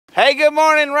Hey, good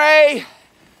morning, Ray.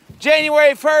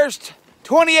 January 1st,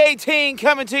 2018,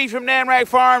 coming to you from Namrack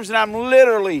Farms, and I'm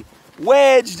literally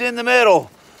wedged in the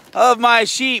middle of my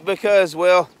sheep because,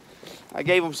 well, I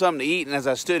gave them something to eat, and as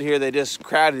I stood here, they just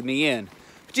crowded me in.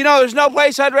 But you know, there's no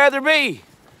place I'd rather be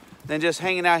than just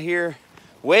hanging out here,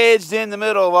 wedged in the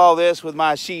middle of all this with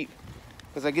my sheep,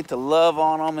 because I get to love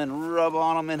on them and rub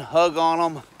on them and hug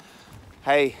on them.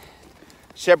 Hey,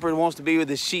 shepherd wants to be with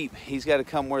his sheep. He's got to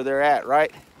come where they're at,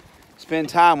 right? Spend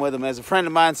time with them. As a friend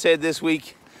of mine said this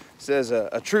week, says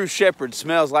a true shepherd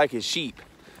smells like his sheep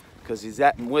because he's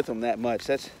with them that much.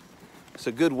 That's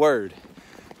a good word.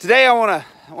 Today I want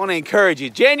to encourage you.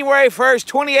 January 1st,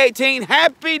 2018,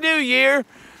 Happy New Year.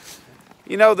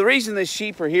 You know, the reason the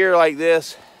sheep are here like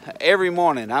this every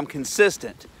morning, I'm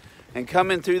consistent and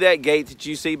coming through that gate that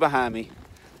you see behind me,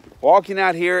 walking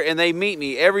out here, and they meet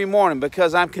me every morning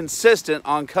because I'm consistent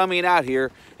on coming out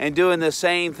here and doing the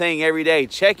same thing every day,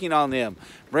 checking on them,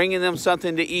 bringing them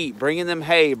something to eat, bringing them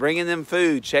hay, bringing them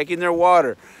food, checking their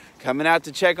water, coming out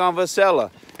to check on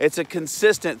Vasella. It's a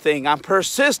consistent thing. I'm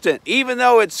persistent, even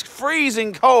though it's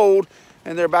freezing cold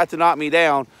and they're about to knock me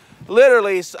down.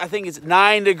 Literally, I think it's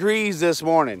 9 degrees this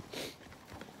morning.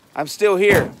 I'm still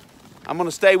here. I'm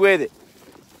gonna stay with it.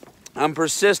 I'm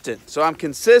persistent. So I'm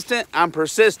consistent, I'm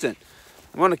persistent.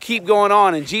 I'm going to keep going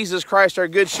on. And Jesus Christ, our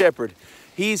good shepherd,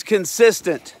 he's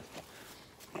consistent.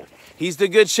 He's the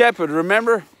good shepherd,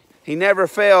 remember? He never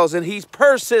fails, and he's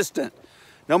persistent.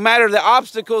 No matter the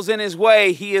obstacles in his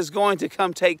way, he is going to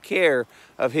come take care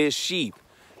of his sheep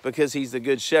because he's the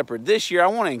good shepherd. This year, I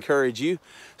want to encourage you.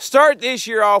 Start this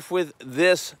year off with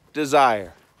this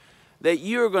desire, that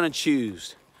you're going to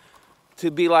choose to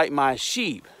be like my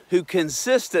sheep, who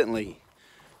consistently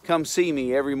come see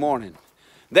me every morning.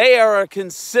 They are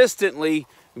consistently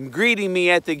greeting me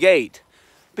at the gate.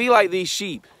 Be like these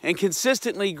sheep and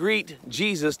consistently greet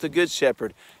Jesus, the Good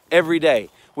Shepherd, every day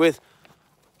with,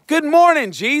 "Good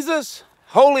morning, Jesus.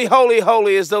 Holy, holy,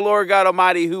 holy is the Lord God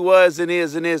Almighty, who was and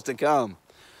is to come."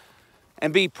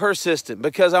 And be persistent,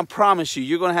 because I promise you,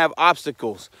 you're going to have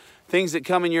obstacles, things that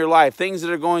come in your life, things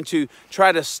that are going to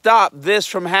try to stop this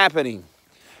from happening.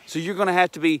 So you're going to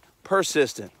have to be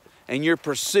persistent in your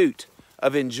pursuit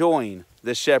of enjoying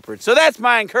the shepherd. So that's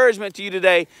my encouragement to you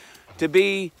today, to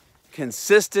be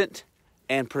consistent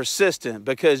and persistent,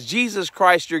 because Jesus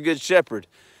Christ, your good shepherd,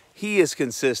 he is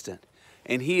consistent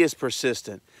and he is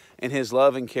persistent in his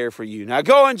love and care for you. Now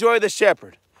go enjoy the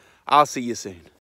shepherd. I'll see you soon.